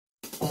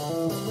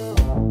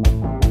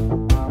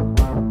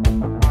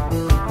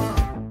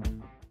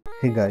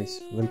Hey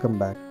guys, welcome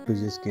back to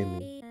Just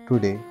Gaming.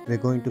 Today we're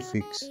going to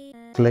fix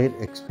Clair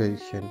Obscur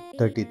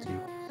 33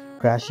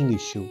 crashing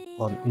issue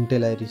on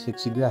Intel Iris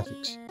Xe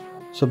graphics.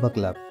 So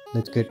buckle up,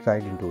 let's get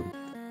right into it.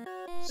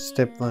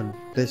 Step 1.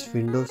 Press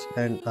Windows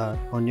and R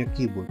on your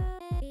keyboard.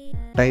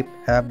 Type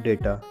app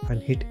data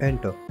and hit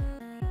enter.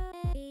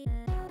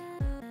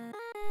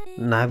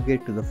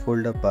 Navigate to the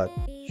folder path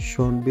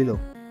shown below.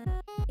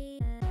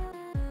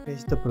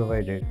 Paste the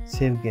provided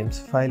save games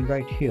file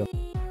right here.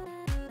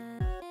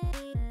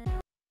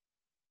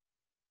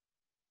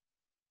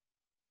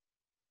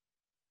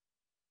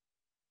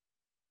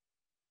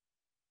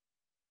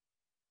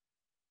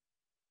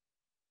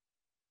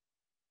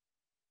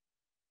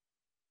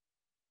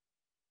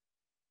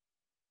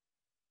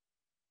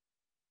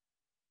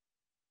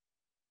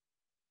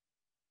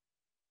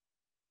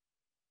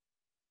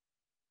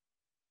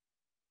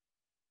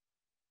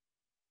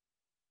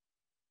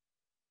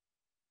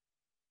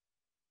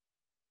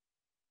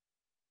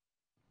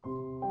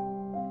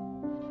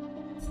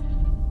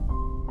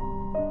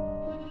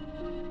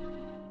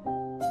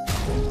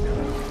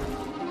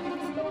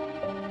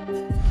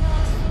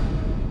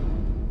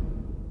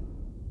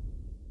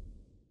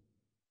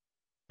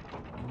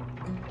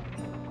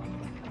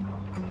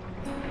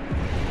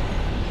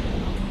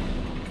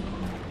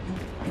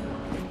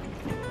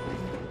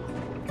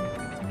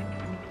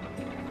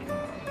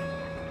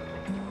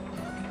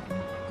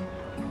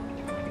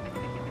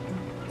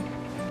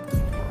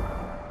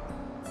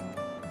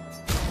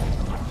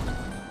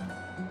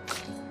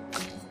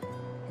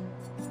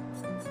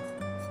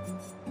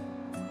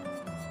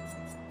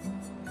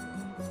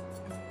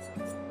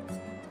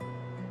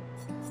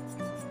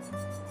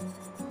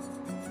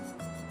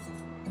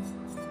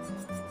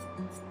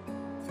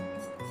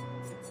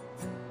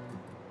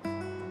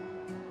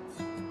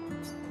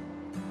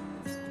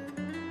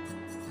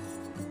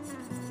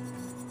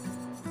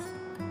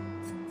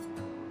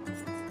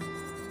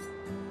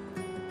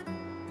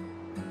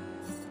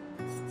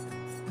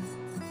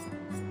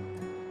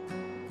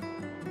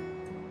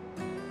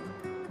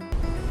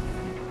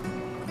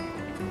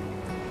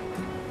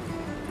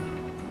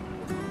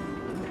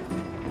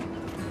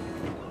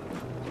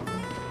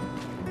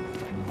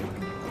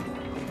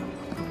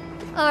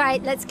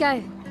 Alright, let's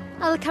go.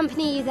 I'll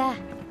accompany you there.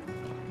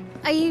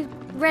 Are you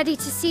ready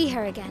to see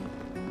her again?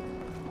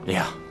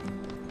 Yeah.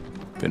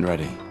 Been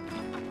ready.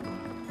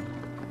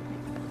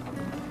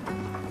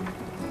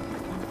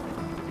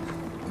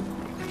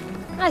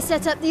 I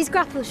set up these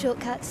grapple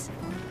shortcuts.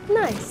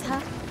 Nice,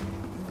 huh?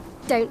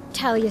 Don't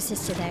tell your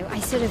sister, though. I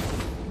sort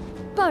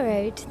of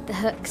borrowed the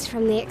hooks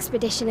from the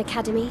Expedition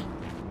Academy.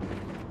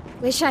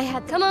 Wish I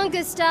had... Come on,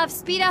 Gustav,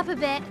 speed up a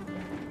bit.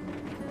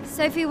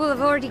 Sophie will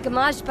have already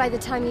gamaged by the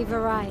time you've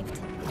arrived.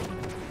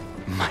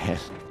 My head.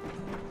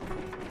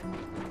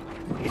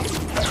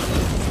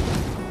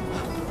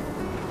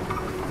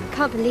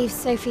 Can't believe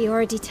Sophie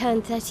already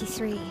turned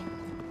 33.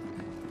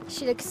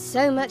 She looks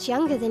so much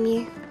younger than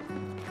you.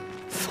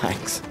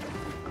 Thanks.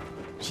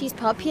 She's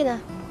popular.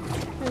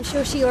 I'm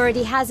sure she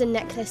already has a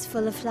necklace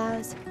full of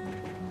flowers.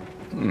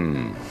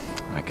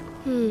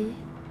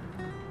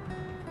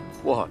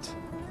 What?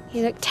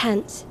 You look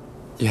tense.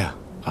 Yeah,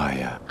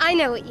 I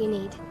know what you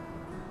need.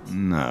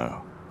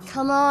 No.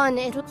 Come on,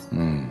 it'll...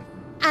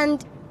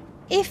 And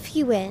if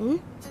you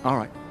win...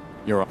 Alright,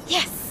 you're on.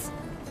 Yes!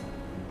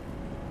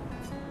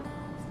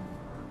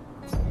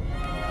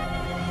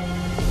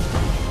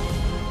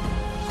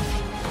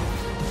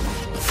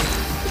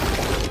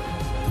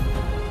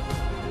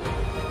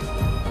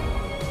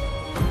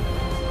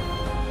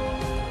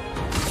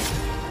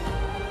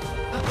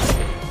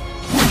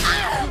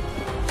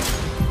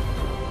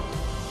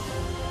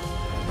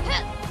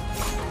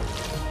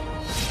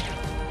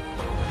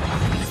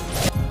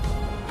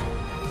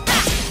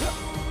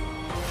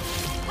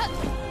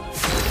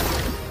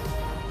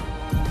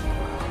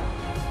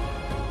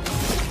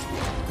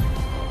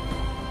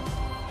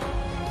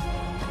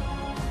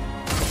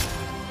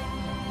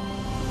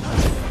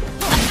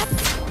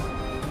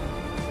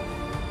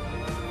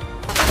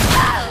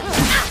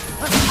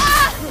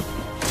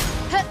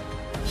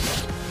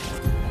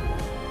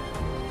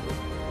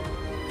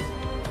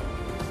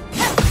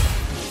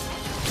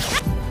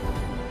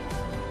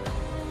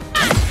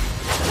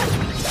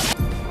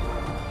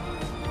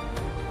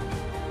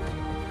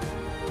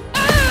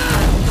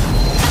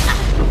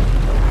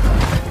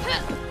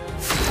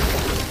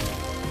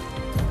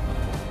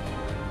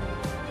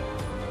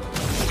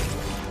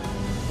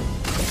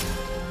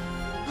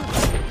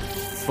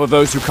 For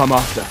those who come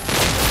after.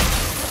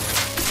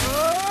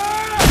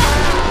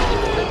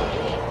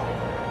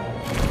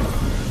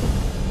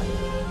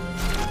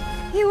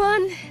 You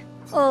won.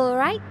 All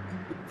right.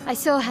 I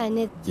saw her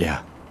near...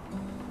 Yeah.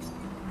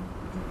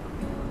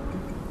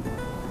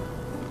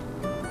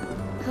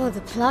 Oh,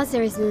 the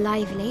plaza is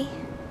lively.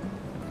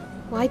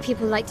 Why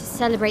people like to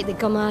celebrate the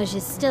gommage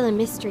is still a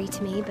mystery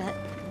to me, but...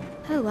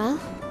 oh well.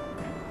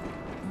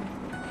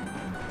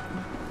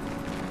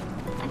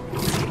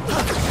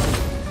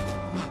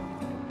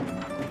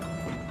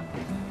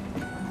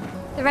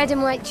 The red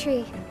and white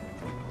tree.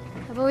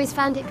 I've always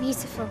found it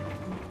beautiful.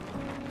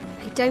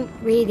 don't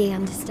really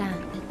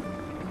understand.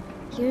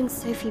 You and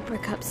Sophie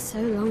broke up so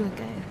long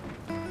ago.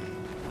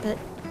 But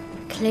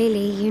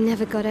clearly you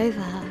never got over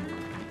her.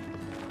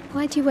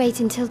 Why'd you wait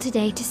until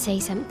today to say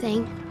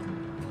something?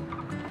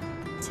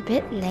 It's a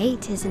bit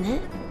late, isn't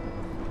it?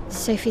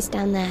 Sophie's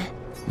down there.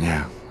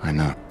 Yeah, I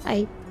know.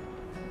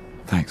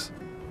 Thanks.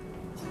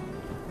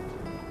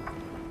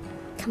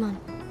 Come on,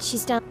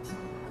 she's down.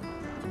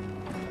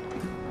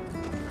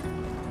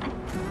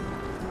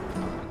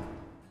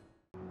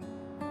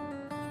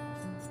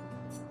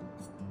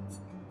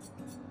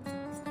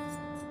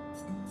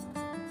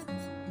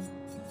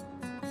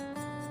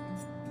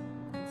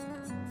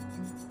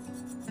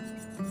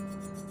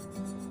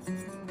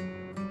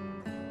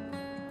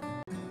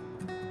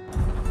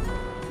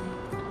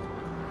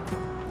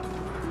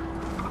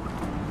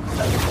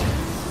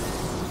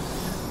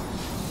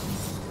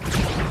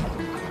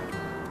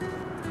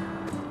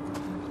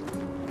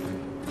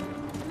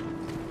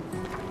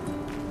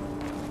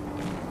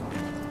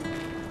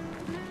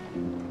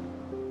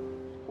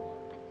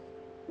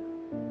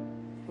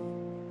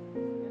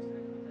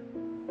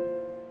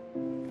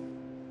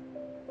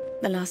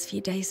 The last few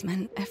days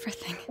meant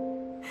everything.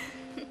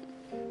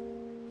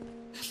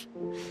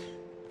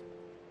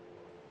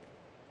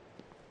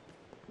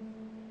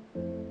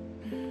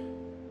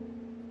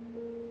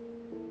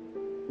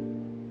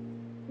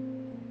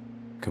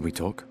 Can we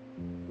talk?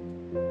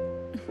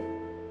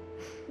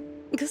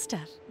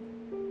 Gustav.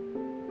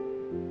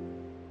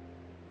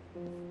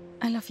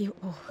 I love you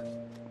all.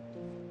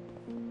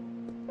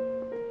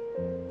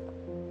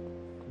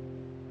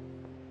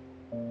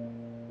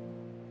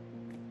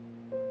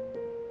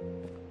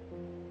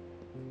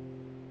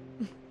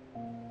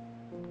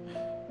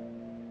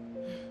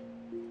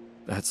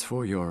 That's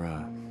for your,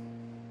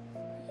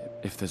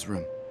 if there's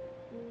room.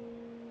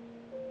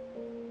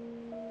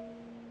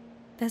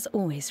 There's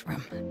always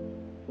room.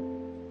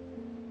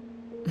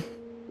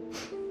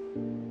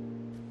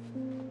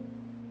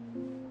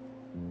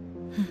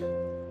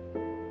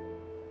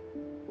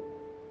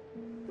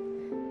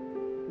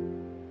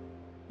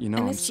 You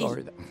know, I'm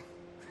sorry that...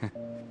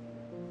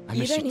 I You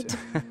miss don't you need to...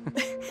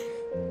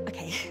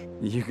 Okay.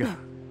 You go. No,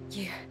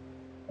 you.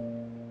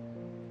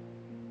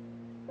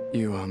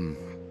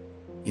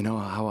 You know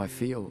how I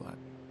feel?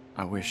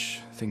 I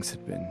wish things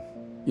had been...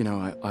 You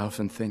know, I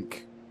often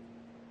think...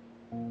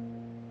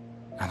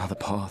 Another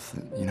path,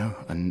 you know,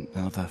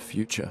 another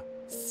future.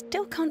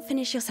 Still can't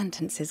finish your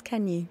sentences,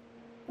 can you?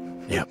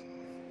 Yep,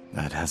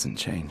 that hasn't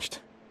changed.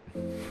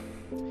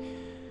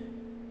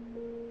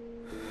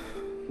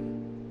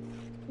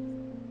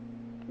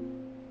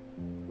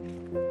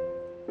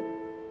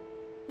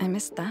 I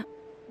missed that.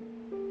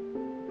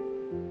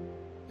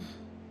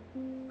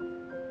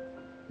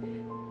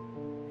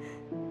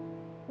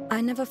 I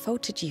never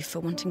faulted you for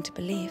wanting to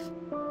believe.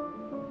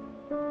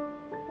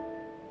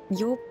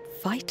 You're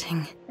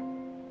fighting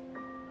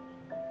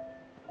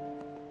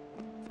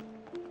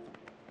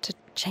to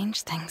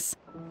change things.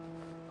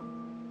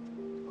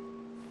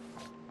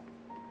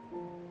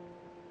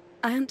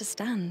 I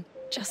understand,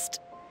 just...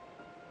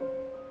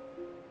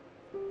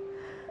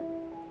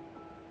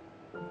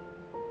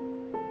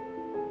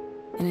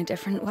 in a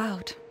different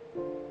world,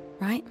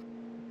 right?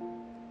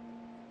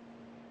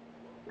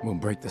 We'll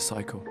break the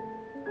cycle,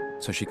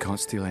 so she can't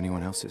steal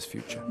anyone else's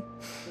future.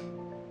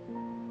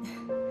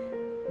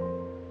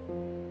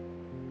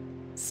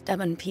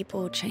 Stubborn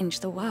people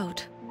change the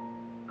world.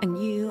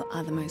 And you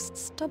are the most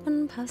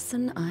stubborn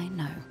person I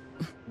know.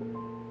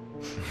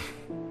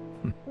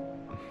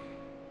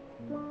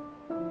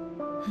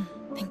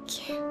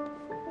 Thank you.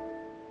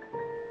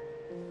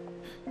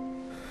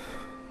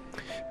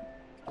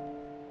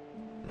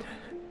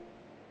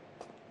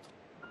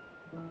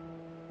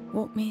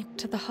 Walk me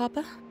to the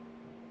harbor?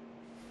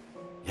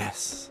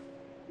 Yes.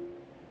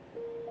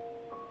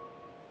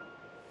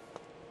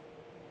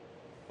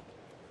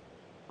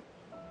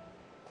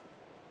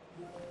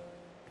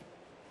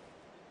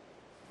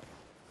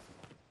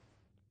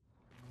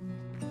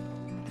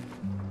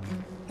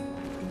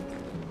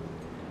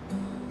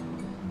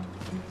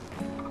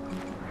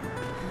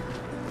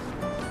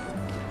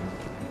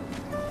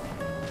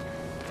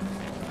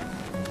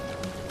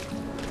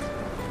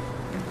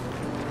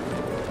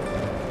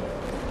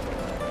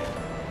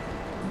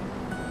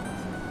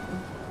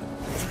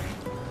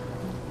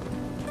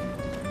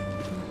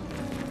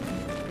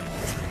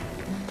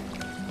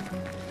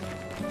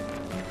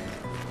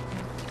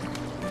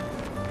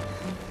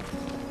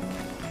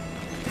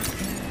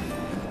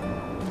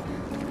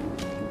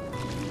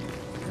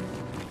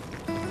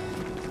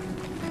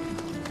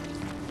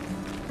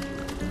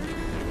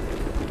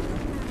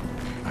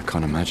 I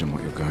can't imagine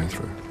what you're going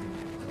through.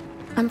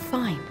 I'm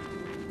fine.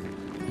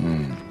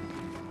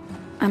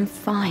 I'm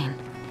fine.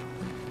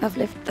 I've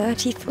lived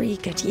 33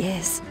 good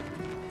years.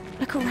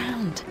 Look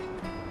around.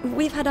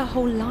 We've had our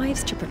whole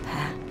lives to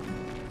prepare.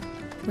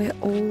 We're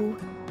all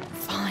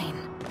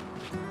fine.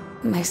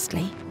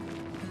 Mostly.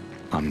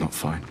 I'm not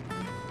fine.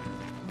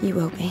 You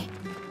will be.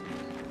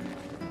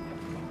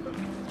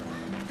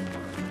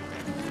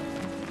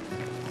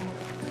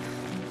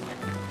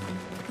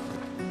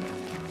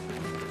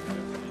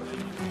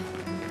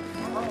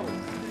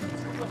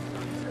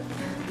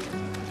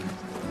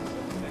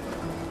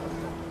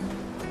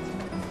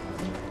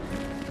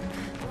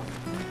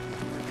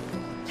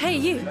 Hey,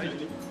 you!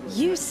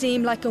 You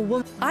seem like a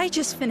woman. I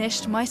just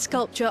finished my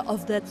sculpture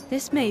of the...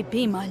 This may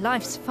be my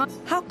life's fun.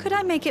 How could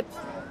I make it...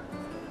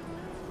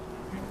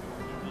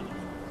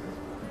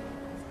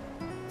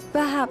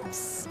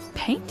 Perhaps...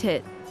 Paint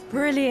it?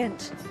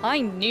 Brilliant.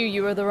 I knew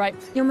you were the right...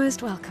 You're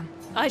most welcome.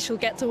 I shall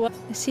get to work.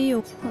 I see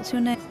you. What's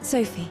your name?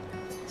 Sophie.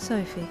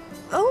 Sophie.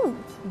 Oh!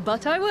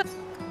 But I will.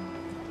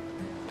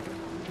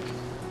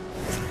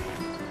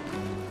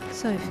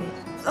 Sophie.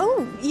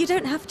 Oh, you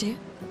don't have to.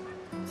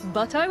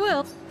 But I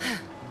will.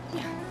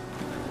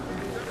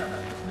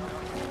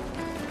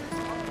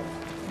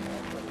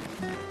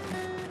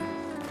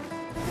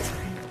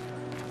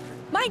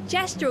 My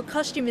gestural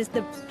costume is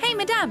the... Hey,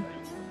 madame!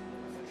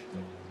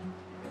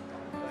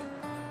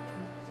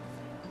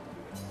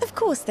 Of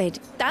course they'd.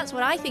 That's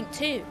what I think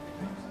too.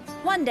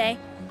 One day,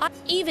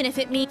 even if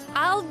it means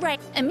I'll wreck,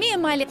 and me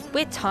and my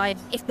we're tired.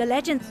 If the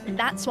legend, and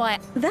that's why.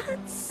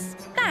 That's...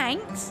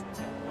 Thanks.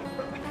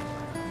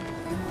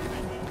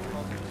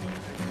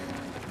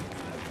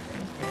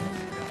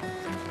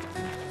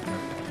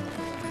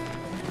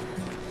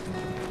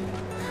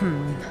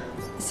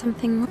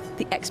 Something...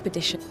 The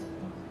expedition.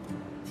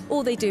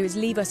 All they do is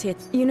leave us here.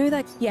 You know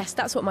that... Yes,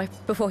 that's what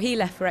before he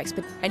left for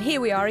expedition. And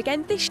here we are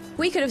again.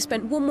 We could have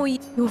spent one more year.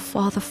 Your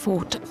father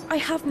fought. I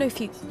have no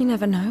future. You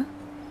never know.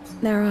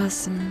 There are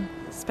some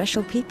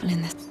special people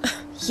in this.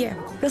 Yeah.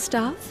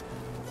 Gustav,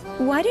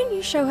 why don't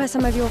you show her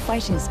some of your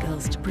fighting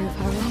skills to prove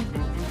her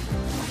wrong?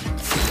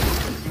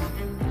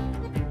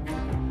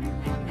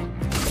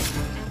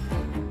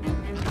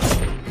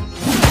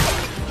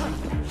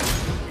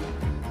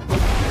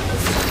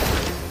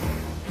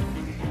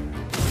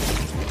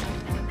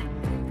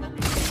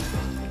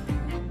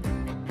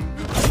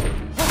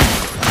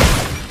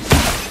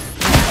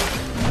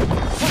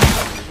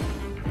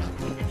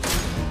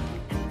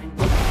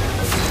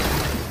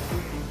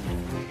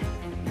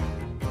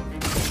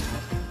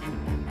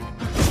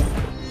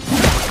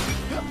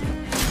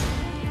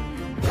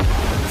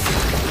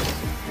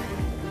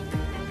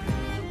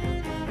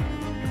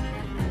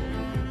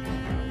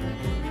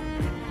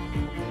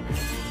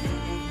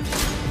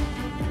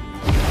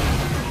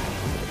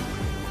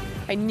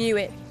 I knew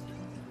it.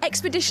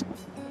 Expedition.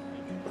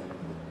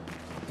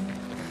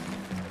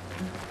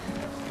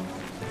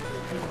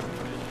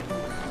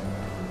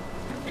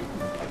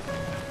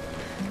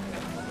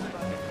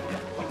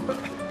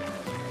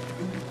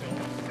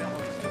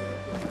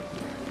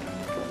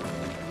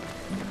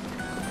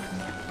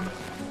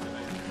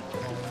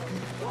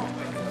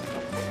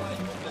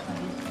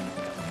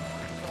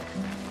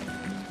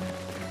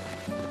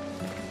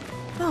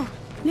 Oh,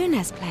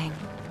 Luna's playing.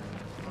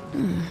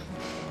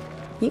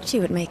 You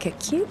two would make a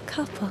cute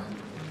couple.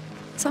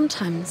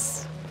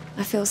 Sometimes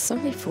I feel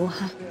sorry for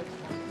her.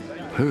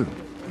 Who?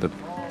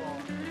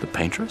 The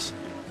paintress?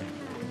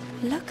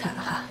 Look at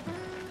her.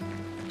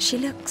 She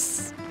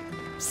looks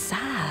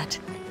sad.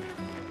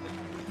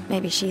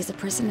 Maybe she's a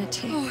prisoner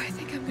too. Oh, I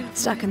think I'm gonna...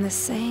 Stuck in the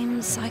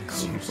same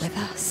cycle with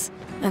us.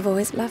 I've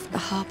always loved the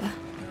harbor.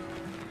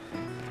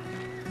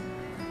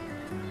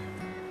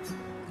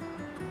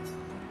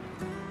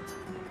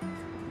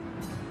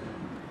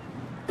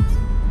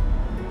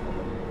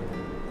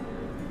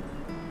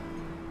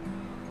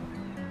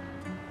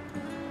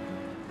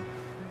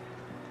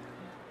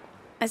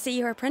 I see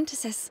you're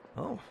apprentices.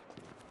 Oh.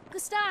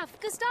 Gustav!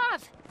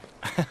 Gustav!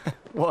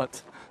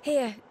 What?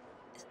 Here.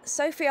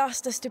 Sophie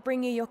asked us to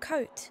bring you your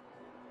coat.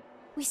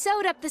 We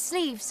sewed up the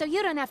sleeve so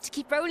you don't have to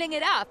keep rolling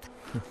it up.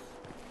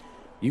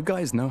 You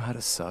guys know how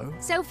to sew?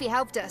 Sophie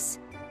helped us.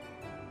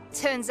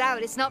 Turns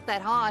out it's not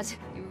that hard.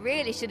 You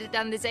really should have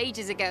done this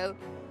ages ago.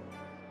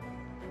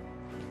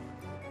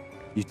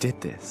 You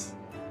did this?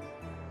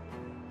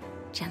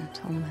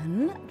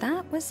 Gentlemen,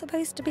 that was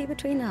supposed to be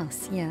between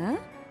us, yeah?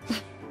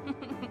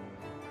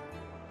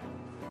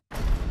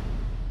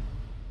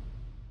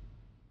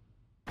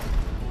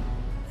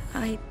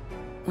 I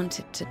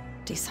wanted to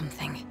do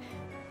something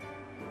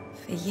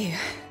for you.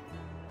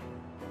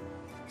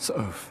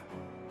 Soph.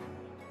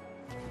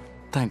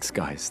 Thanks,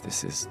 guys.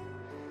 This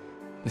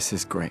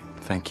is great.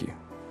 Thank you.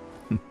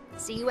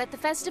 See you at the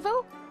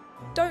festival?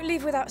 Don't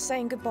leave without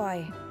saying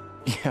goodbye.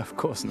 Yeah, of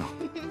course not.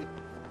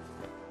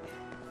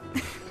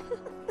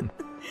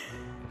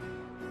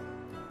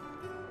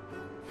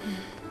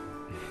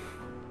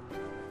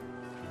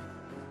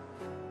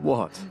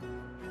 What?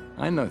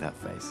 I know that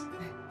face.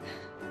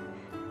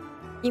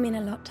 You mean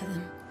a lot to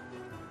them.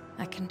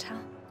 I can tell.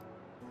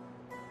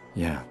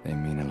 Yeah, they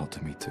mean a lot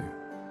to me too.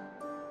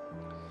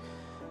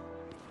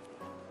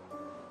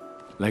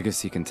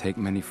 Legacy can take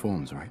many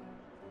forms, right?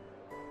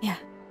 Yeah,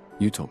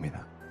 You told me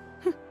that.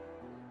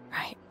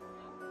 right.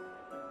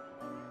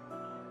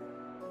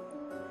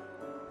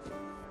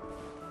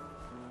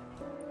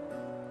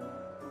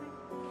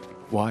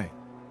 Why?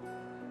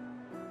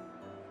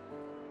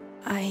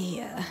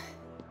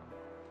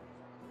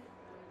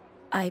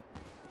 I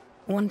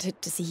wanted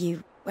to see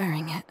you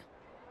wearing it.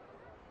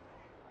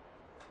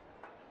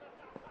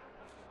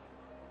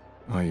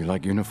 Oh, you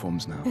like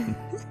uniforms now?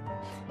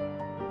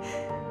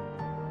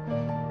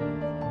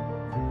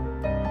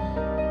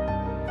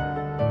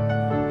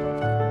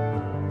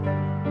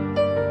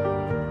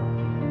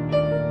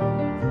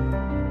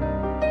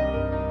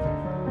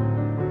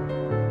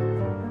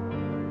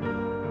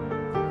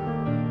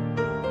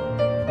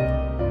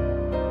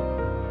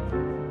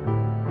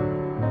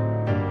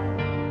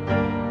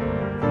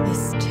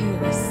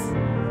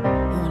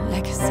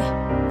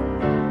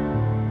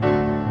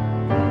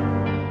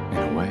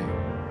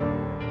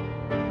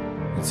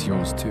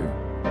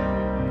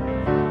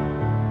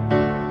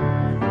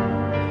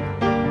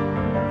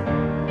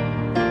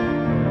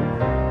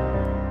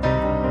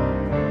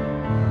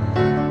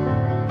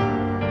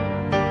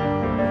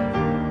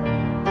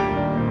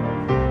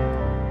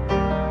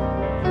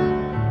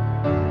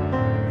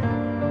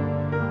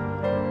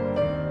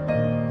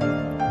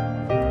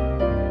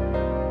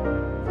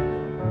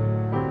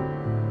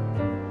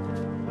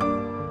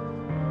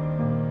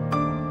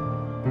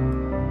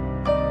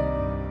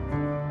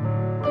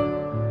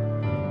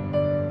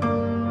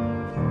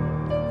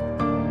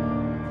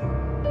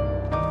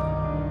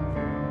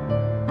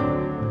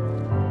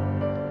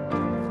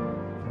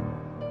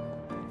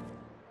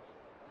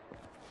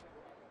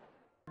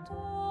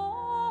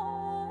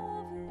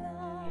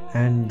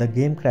 and the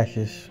game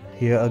crashes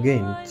here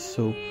again.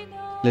 So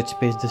let's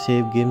paste the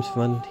save games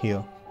one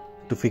here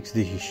to fix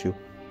this issue.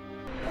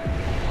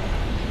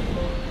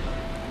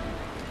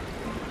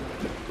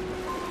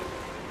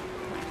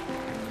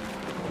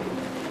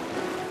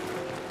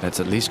 Let's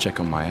at least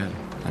check on Mael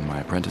and my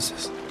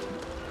apprentices.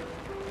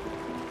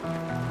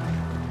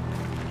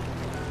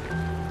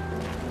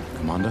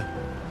 Commander?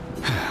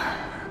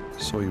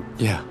 So you...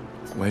 Yeah.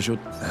 Where's your...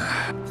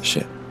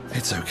 shit.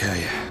 It's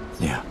okay.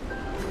 Yeah.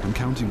 I'm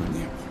counting on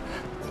you.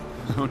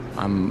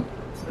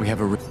 We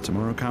have a...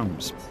 Tomorrow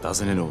comes.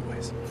 Doesn't it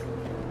always?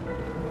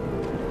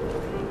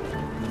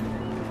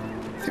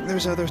 I think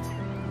there's others,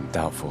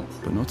 Doubtful.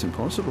 but not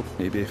impossible.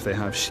 Maybe if they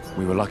have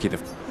We were lucky to...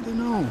 I don't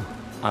know.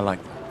 I like...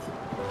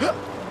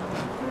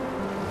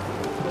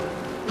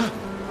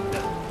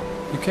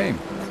 You came.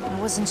 I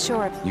wasn't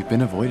sure. You've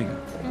been avoiding it.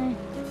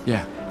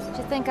 Yeah.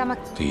 Do you think I'm a...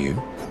 Do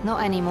you?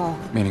 Not anymore.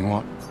 Meaning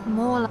what?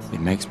 More like... It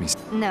makes me...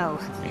 No.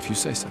 If you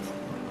say so.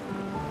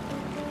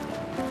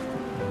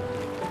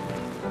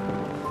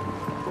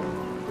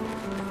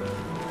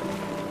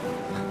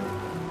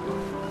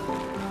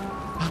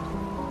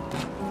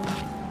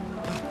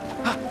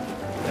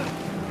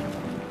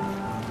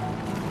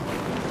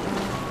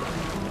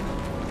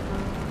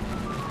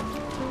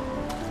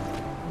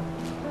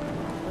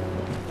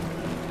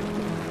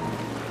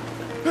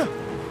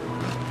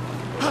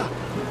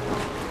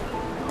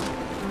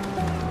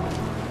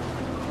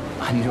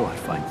 I knew I'd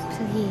find you.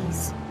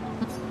 Please.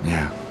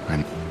 Yeah,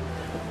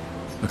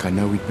 Look, I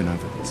know we've been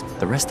over this.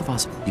 The rest of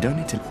us, you don't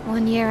need to...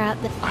 1 year out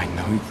there. I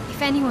know.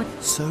 If anyone...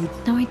 So...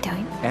 No, I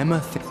don't. Emma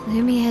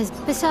Lumi has...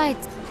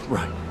 Besides...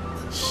 Right.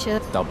 Sure.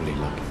 Doubly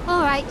lucky.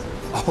 All right.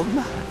 Oh,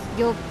 no.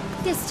 You're...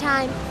 This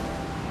time.